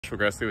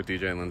Progressive with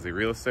DJ and Lindsay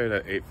Real Estate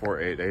at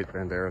 8488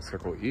 Bandera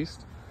Circle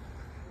East.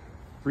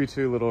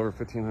 3.2, little over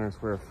 1,500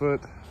 square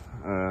foot.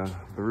 The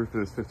roof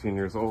is 15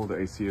 years old, the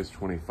AC is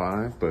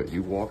 25, but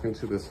you walk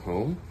into this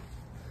home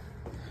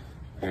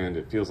and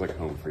it feels like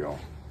home for y'all.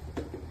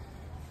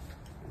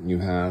 You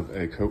have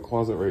a coat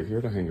closet right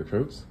here to hang your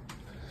coats.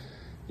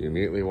 You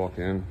immediately walk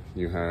in,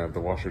 you have the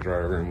washer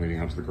dryer room leading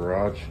out to the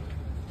garage.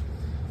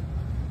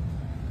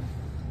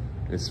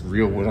 It's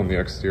real wood on the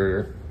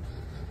exterior.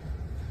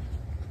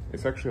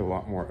 It's actually a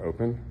lot more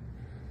open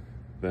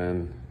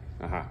than,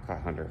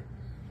 caught Hunter,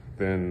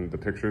 than the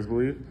pictures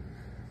believe.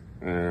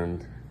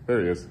 And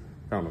there he is,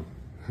 found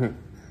him.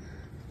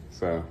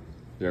 So,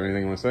 you have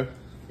anything you want to say?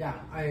 Yeah,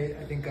 I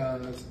think I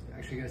was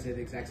actually going to say the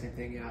exact same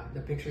thing. Yeah,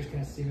 the pictures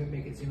kind of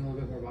make it seem a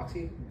little bit more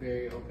boxy,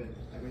 very open.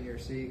 Like when you're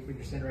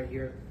sitting right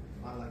here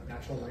on like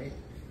natural light,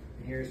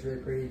 and here is really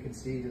pretty. You can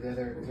see the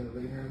other to the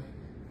living room.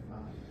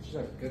 It's just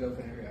a good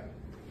open area.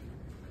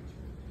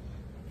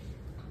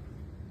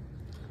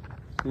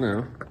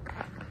 Now,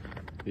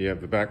 you have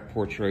the back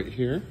porch right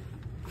here.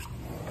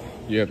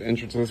 You have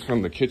entrances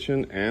from the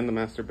kitchen and the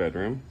master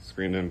bedroom,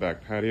 screened in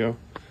back patio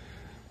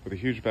with a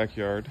huge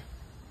backyard.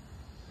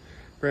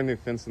 Brand new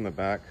fence in the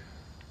back,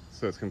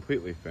 so it's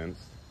completely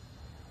fenced.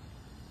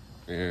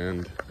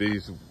 And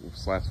these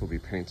slats will be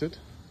painted.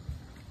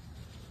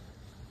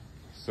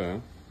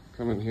 So,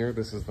 come in here,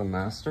 this is the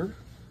master.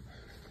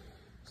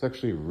 It's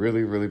actually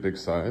really, really big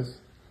size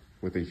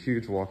with a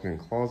huge walk-in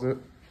closet.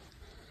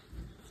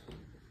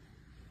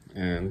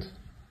 And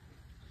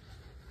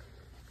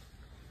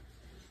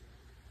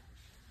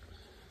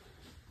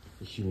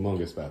a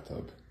humongous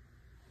bathtub.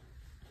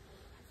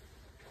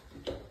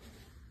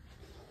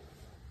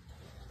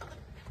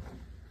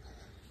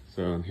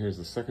 So, and here's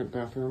the second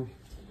bathroom.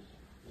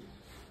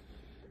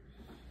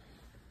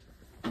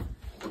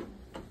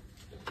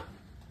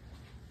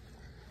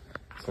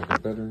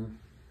 Second bedroom.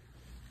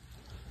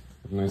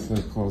 A nice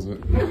sized closet.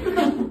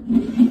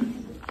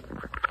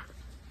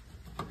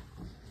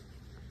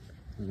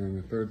 And then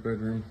the third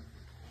bedroom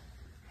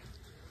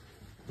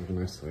with a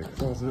nice sized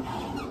closet.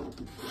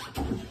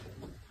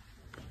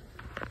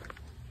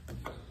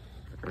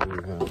 And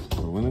we have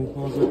the linen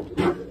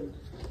closet.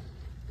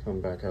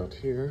 Come back out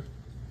here.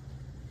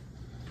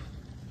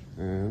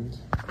 And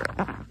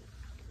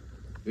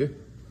yeah,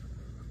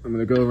 I'm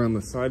gonna go around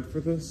the side for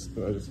this,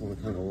 but I just want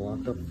to kind of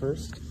lock up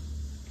first.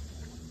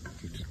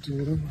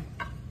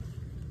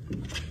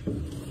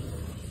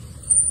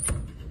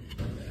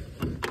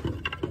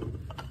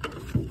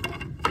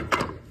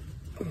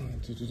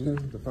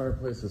 The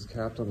fireplace is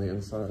capped on the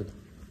inside.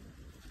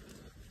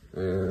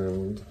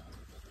 And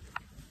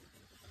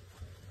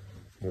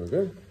there we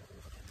go.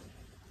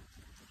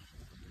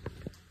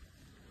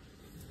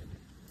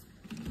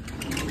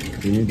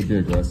 You need to be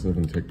aggressive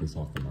and take this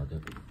off the market.